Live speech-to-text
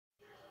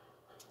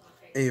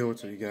Hey,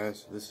 what's up, you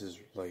guys? This is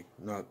like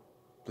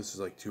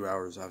 2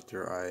 hours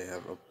after I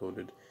have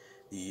uploaded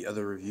the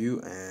other review,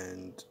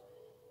 and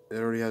it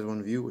already has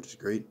one view, which is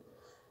great.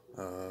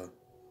 Uh,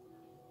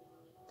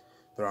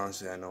 but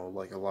honestly, I know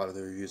like a lot of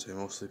the reviews I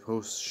mostly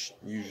post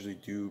usually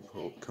do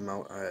come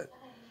out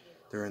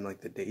during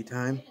like the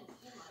daytime,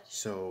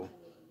 so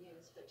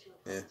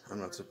I'm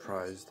not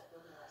surprised.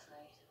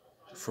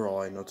 For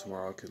all I know,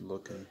 tomorrow I could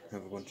look and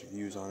have a bunch of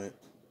views on it,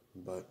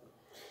 but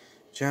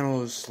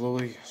channel is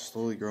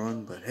slowly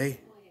growing. But hey,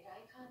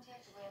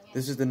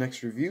 this is the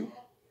next review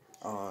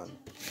on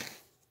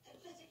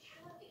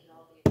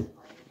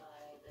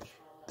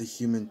the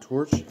Human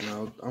Torch,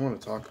 and I want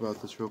to talk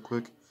about this real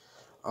quick.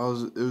 It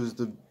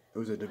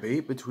was a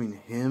debate between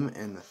him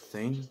and the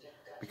Thing,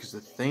 because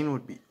the Thing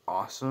would be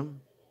awesome,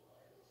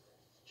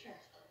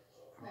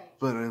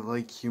 but I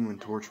like Human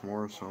Torch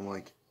more, so I'm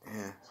like,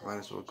 might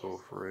as well go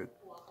for it.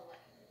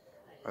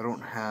 I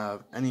don't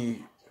have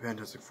any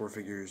Fantastic Four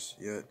figures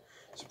yet.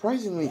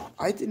 Surprisingly,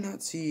 I did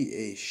not see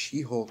a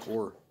She-Hulk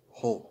or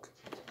Hulk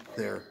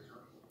there.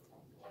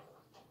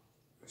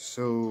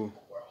 So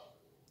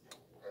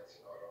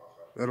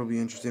that'll be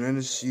interesting. I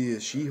didn't see a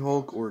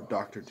She-Hulk or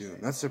Doctor Doom.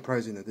 That's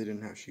surprising that they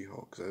didn't have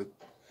She-Hulk, because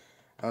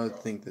I would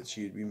think that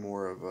she'd be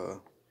more of a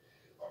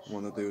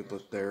one that they would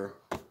let there.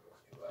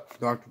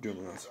 Doctor Doom,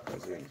 I'm not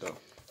surprised they didn't, though.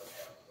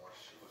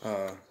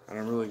 And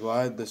I'm really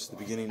glad this is the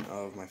beginning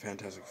of my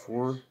Fantastic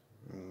Four.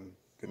 I'm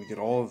gonna get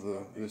all of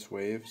this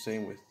wave.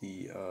 Same with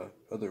the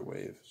other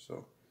wave.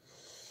 So,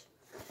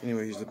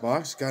 anyway, here's the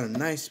box. Got a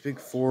nice big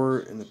 4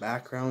 in the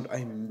background.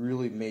 I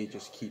really may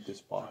just keep this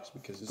box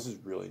because this is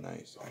really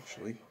nice,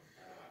 actually.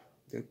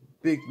 The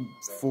big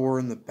 4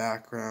 in the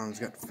background. It's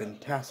got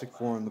Fantastic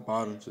Four on the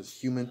bottom. It says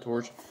Human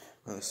Torch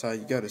on the side.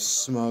 You got a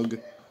smug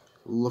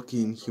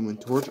looking Human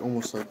Torch,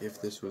 almost like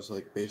if this was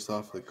like based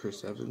off the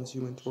Chris Evans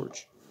Human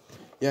Torch.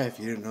 Yeah, if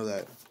you didn't know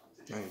that,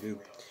 now you do.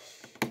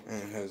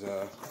 And it has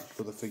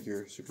for the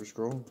figure Super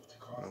Scroll.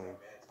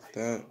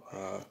 That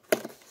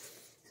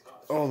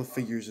all the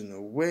figures in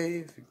the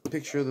wave.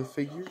 Picture of the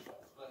figure.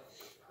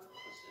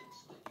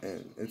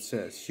 And it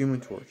says,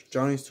 Human Torch.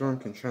 Johnny Storm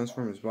can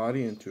transform his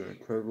body into an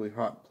incredibly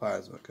hot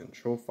plasma,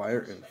 control fire,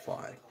 and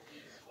fly.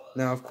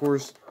 Now, of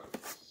course,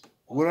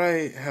 would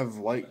I have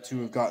liked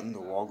to have gotten the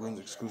Walgreens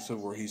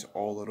exclusive where he's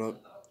all lit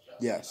up?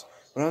 Yes.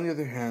 But on the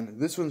other hand,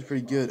 this one's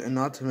pretty good, and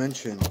not to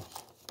mention,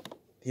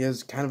 he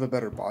has kind of a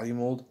better body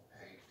mold.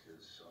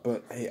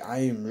 But, hey, I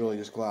am really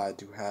just glad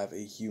to have a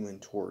Human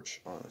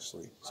Torch,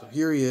 honestly. So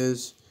here he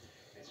is,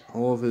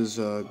 all of his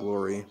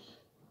glory.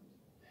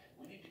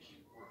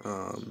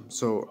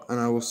 And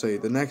I will say,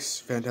 the next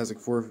Fantastic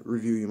Four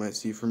review you might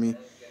see from me,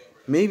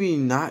 maybe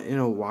not in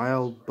a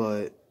while,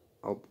 but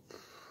I'll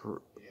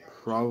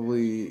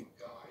probably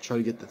try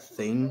to get the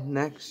Thing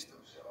next,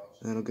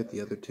 and then I'll get the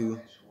other two,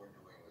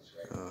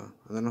 and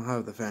then I'll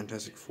have the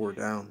Fantastic Four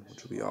down,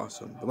 which will be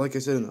awesome. But like I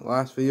said in the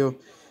last video,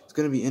 it's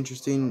going to be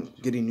interesting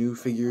getting new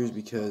figures,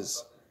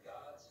 because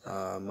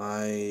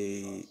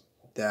my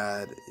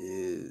dad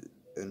and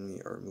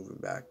me are moving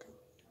back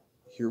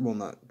here, well,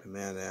 not to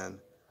Mandan,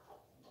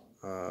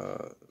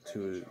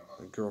 to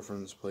a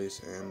girlfriend's place,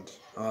 and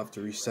I'll have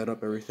to reset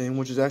up everything,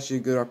 which is actually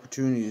a good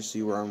opportunity to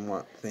see where I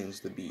want things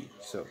to be.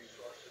 So,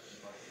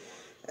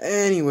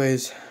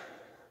 anyways,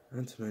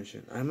 not to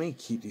mention, I may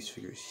keep these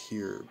figures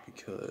here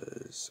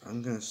because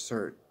I'm gonna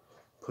start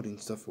putting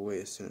stuff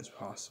away as soon as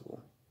possible.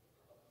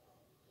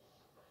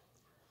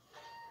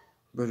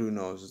 But who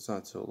knows? It's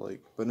not till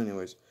like. But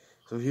anyways,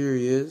 so here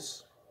he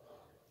is.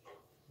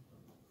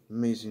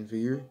 Amazing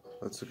figure.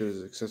 Let's look at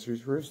his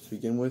accessories first to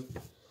begin with.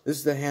 This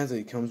is the hands that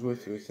he comes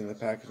with within the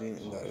packaging,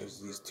 and that is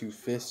these 2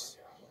 fists,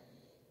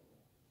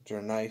 which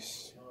are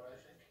nice.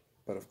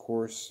 But of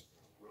course,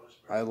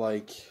 I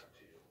like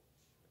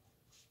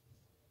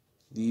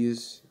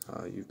these.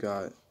 You've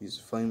got these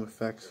flame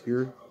effects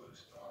here.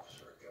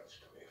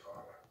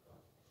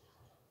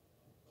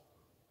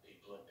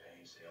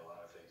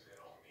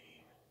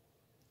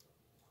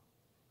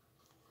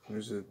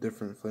 There's a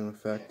different flame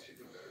effect.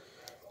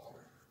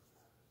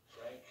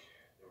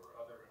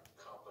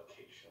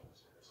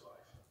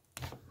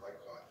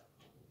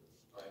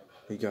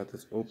 You got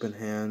this open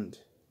hand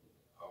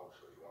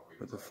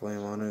with a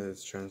flame on it.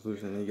 It's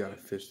translucent, and you got a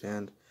fist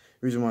hand.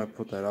 The reason why I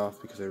put that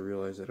off, because I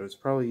realized that it was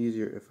probably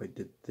easier if I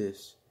did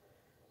this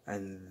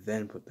and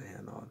then put the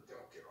hand on.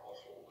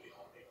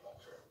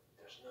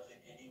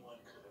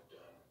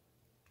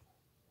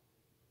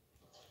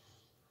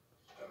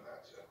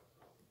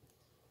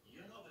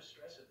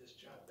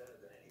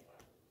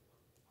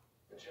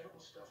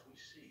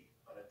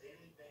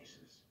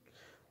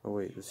 Oh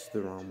wait, this is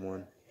the wrong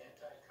one.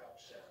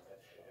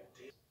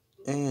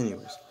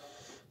 Anyways,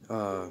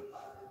 so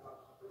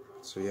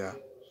yeah.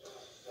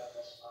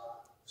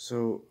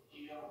 So,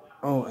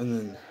 oh, and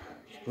then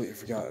completely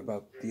forgot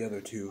about the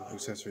other 2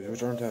 accessories,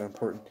 which aren't that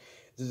important.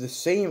 They're the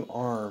same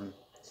arm,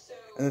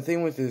 and the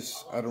thing with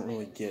this, I don't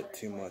really get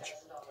too much.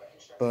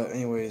 But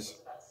anyways,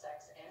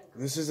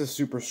 this is a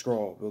Super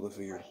Skrull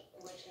Build-A-Figure.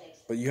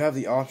 But you have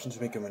the option to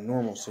make him a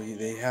normal, so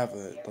they have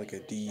a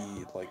D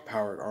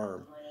powered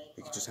arm.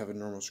 You could just have a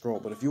normal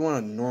scroll. But if you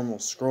want a normal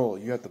scroll,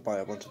 you have to buy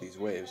a bunch of these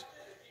waves.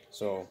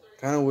 So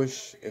kind of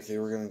wish if they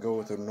were gonna go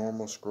with a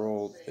normal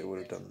scroll, they would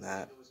have done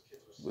that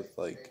with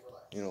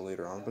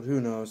later on. But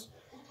who knows?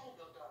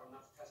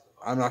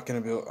 I'm not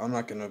gonna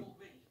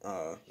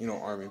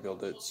army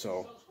build it,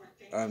 so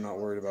I'm not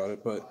worried about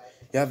it. But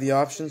you have the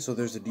option. So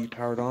there's a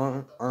D-powered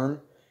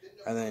arm,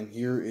 and then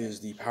here is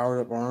the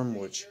powered up arm,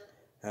 which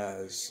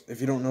has,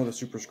 if you don't know the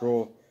Super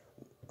Scroll,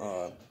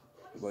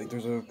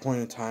 there's a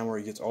point in time where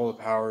he gets all the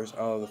powers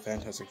out of the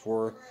Fantastic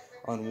Four.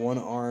 On one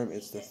arm,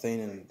 it's the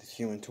Thing and the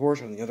Human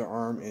Torch. On the other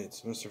arm,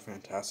 it's Mr.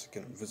 Fantastic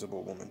and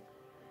Invisible Woman.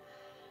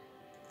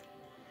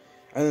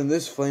 And then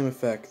this flame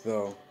effect,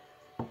 though,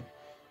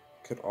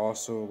 could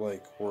also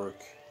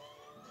work.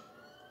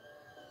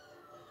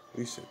 At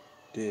least it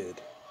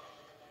did.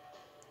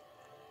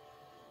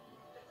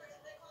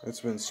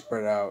 It's been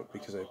spread out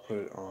because I put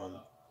it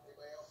on.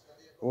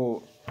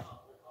 Well,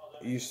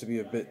 it used to be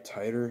a bit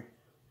tighter,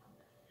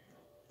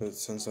 but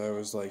since I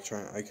was I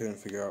couldn't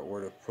figure out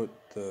where to put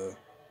the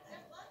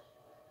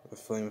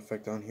flame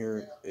effect on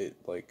here, it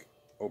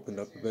opened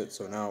up a bit,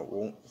 so now it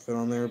won't fit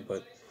on there.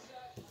 But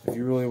if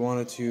you really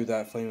wanted to,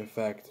 that flame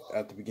effect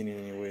at the beginning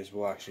anyways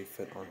will actually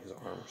fit on his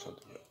arm or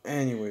something. But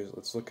anyways,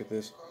 let's look at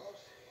this.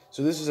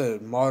 So this is a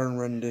modern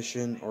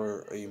rendition,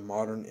 or a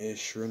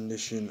modern-ish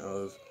rendition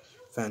of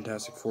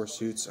Fantastic Four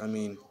suits. I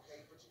mean,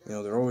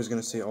 they're always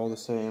going to say all the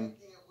same,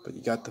 but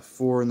you got the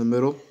 4 in the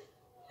middle.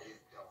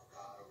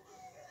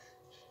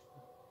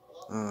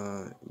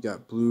 You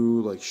got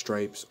blue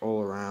stripes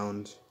all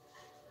around.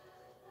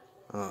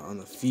 On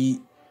the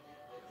feet,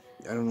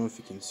 I don't know if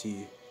you can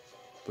see,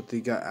 but they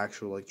got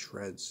actual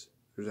treads.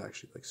 There's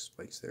actually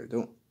spikes there.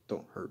 Don't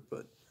hurt,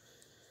 but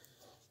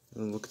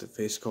look at the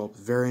face sculpt.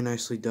 Very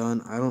nicely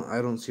done.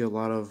 I don't see a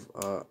lot of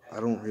I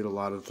don't read a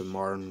lot of the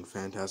modern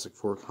Fantastic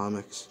Four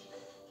comics,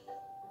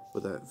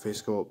 but that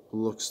face sculpt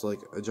looks like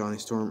a Johnny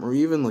Storm, or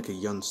even a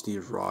young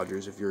Steve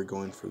Rogers if you're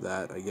going for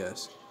that, I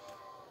guess.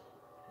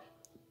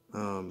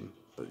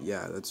 But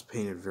yeah, that's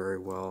painted very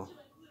well.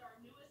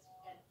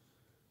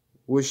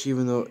 I wish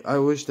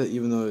that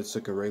even though it's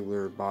a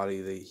regular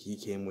body, he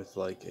came with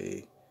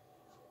a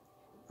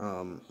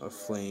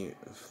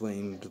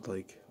flamed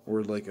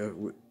or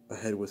a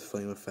head with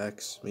flame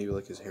effects. Maybe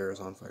his hair is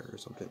on fire or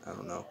something. I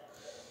don't know.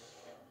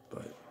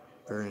 But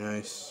very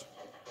nice.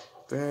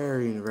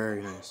 Very,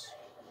 very nice.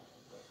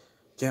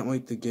 Can't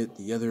wait to get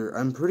the other.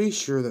 I'm pretty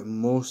sure that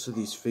most of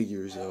these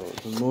figures, though,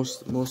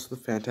 most of the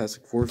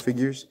Fantastic Four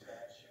figures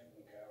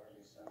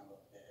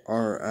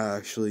are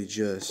actually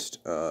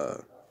just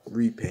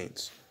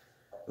repaints.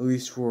 At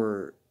least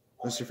for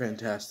Mr.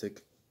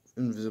 Fantastic,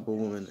 Invisible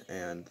Woman,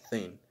 and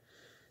Thing.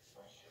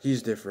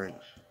 He's different,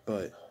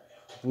 but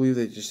I believe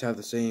they just have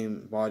the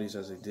same bodies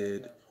as they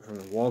did from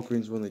the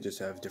Walgreens one. They just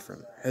have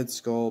different head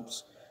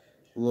sculpts,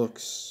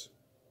 looks,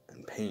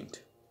 and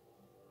paint.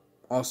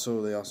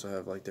 Also, they also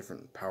have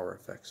different power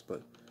effects,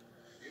 but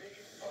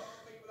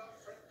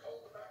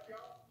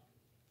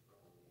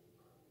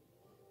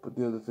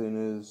the other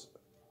thing is,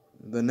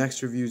 the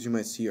next reviews you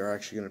might see are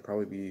actually going to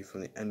probably be from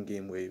the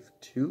Endgame Wave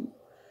 2,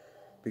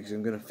 because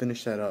I'm going to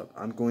finish that up.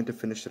 I'm going to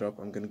finish it up.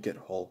 I'm going to get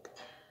Hulk,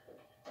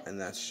 and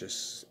that's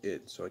just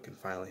it, so I can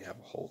finally have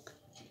a Hulk.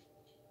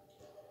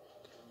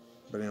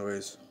 But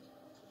anyways,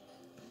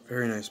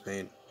 very nice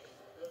paint.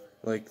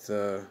 Like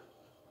the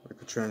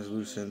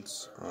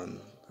translucence on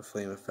the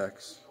flame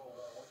effects.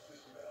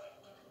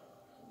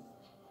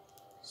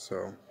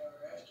 So,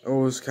 I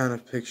always kind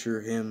of picture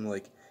him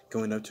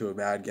going up to a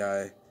bad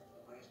guy,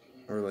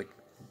 or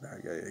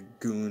a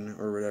goon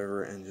or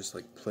whatever, and just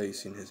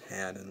placing his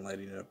hand and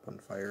lighting it up on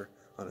fire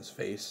on his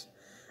face.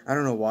 I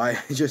don't know why,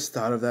 I just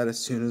thought of that as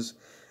soon as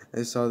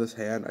I saw this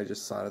hand. I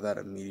just thought of that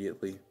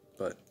immediately.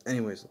 But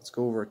anyways, let's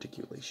go over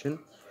articulation.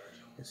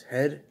 His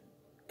head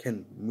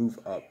can move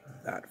up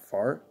that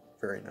far.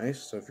 Very nice.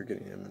 So if you're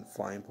getting him in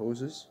flying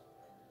poses,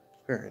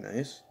 very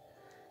nice.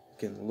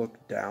 He can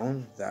look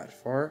down that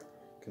far.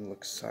 He can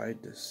look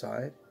side to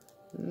side.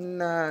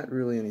 Not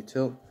really any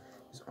tilt.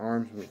 His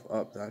arms move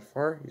up that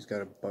far. He's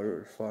got a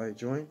butterfly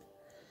joint.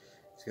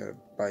 He's got a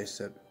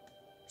bicep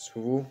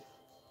swivel,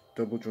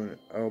 double jointed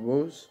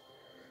elbows,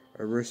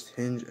 a wrist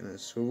hinge, and a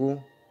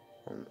swivel.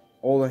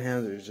 All the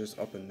hands are just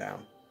up and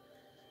down.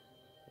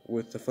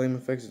 With the flame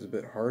effects, it's a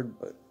bit hard,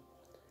 but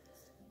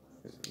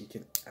he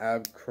can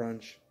ab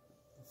crunch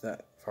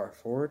that far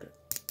forward,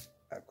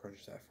 ab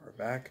crunch that far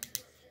back.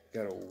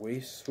 Got a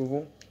waist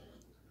swivel.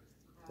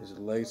 His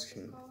legs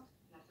he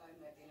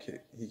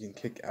can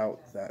kick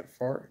out that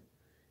far.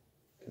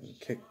 Can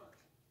kick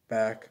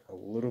back a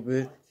little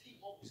bit.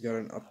 He's got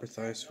an upper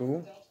thigh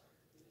swivel,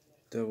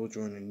 double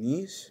jointed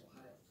knees,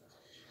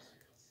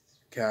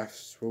 calf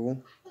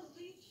swivel.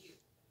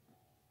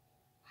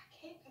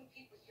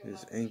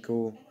 His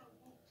ankle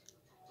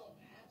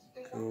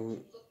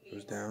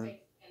goes down,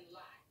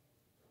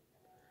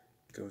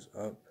 goes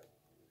up.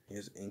 He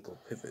has ankle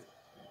pivot.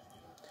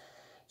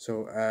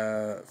 So,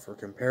 for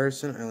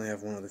comparison, I only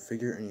have one other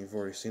figure, and you've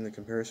already seen the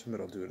comparison, but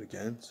I'll do it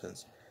again,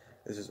 since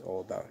this is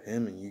all about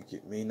him, and you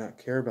may not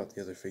care about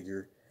the other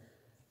figure,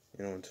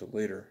 until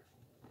later.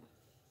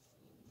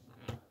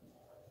 To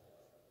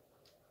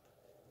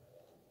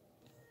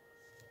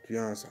be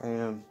honest,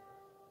 I'm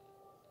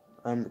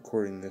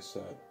recording this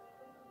at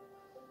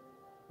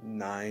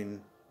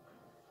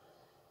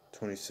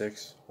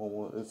 9:26,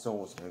 it's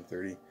almost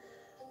 9:30,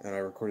 and I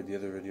recorded the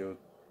other video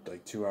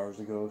like 2 hours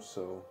ago,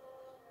 so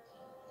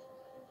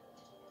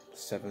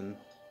 7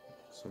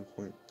 at some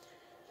point.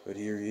 But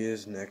here he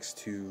is next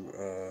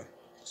to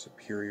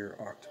Superior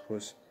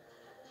Octopus.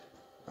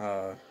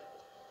 So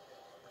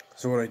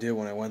what I did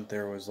when I went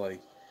there was I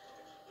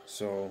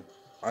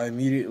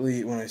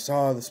immediately, when I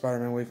saw the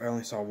Spider-Man wave, I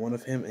only saw one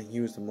of him, and he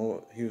was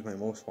my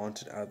most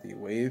wanted out of the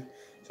wave.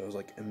 So I was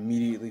like,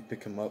 immediately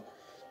pick him up.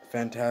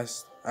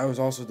 Fantastic. I was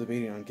also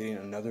debating on getting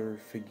another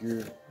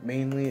figure.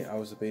 Mainly, I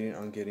was debating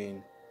on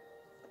getting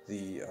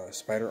the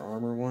Spider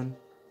Armor one.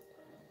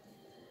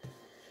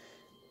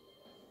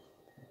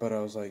 But I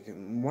was like,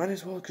 might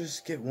as well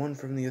just get one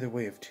from the other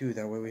wave too.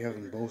 That way we have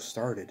them both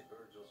started.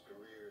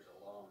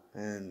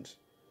 And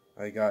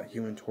I got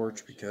Human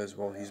Torch because,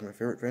 well, he's my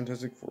favorite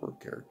Fantastic Four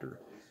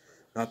character.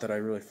 Not that I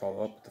really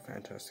follow up with the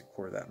Fantastic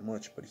Four that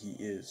much, but he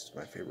is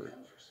my favorite.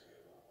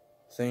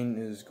 Thane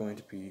is going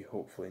to be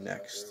hopefully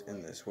next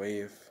in this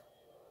wave,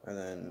 and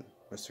then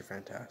Mr.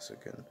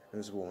 Fantastic and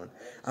Invisible Woman.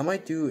 I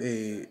might do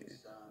a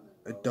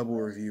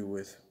double review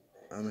with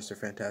Mr.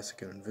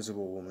 Fantastic and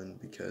Invisible Woman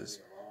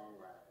because,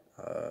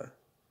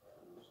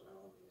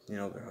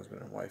 their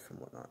husband and wife and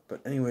whatnot.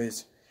 But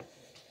anyways,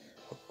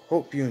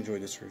 hope you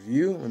enjoyed this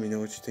review. Let me know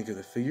what you think of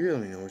the figure.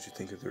 Let me know what you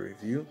think of the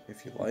review.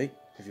 If you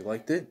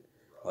liked it,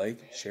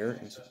 like,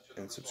 share,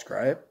 and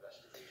subscribe.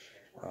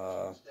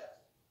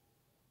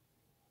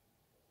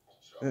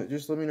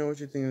 Just let me know what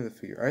you think of the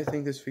figure. I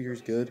think this figure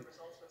is good,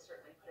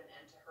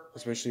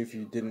 especially if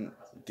you didn't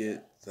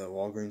get the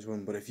Walgreens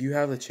one. But if you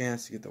have the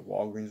chance to get the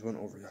Walgreens one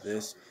over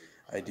this,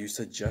 I do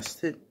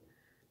suggest it.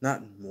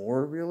 Not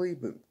more, really,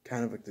 but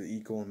kind of like the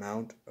equal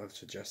amount of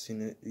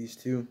suggesting these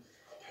two.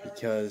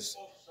 Because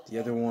the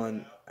other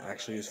one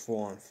actually is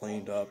full-on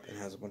flamed up and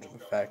has a bunch of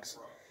effects.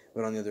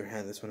 But on the other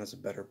hand, this one has a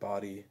better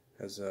body,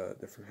 has a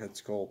different head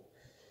sculpt,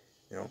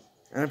 And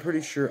I'm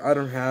pretty sure I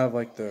don't have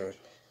like the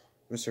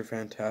Mr.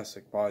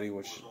 Fantastic body,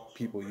 which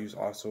people use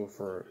also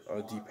for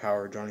a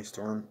depowered Johnny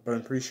Storm. But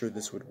I'm pretty sure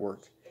this would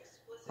work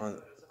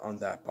on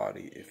that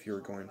body if you're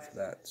going for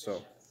that.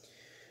 So,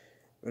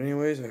 but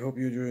anyways, I hope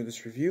you enjoyed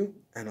this review,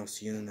 and I'll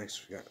see you in the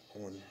next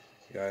one,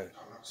 guys.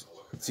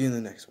 See you in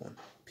the next one.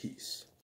 Peace.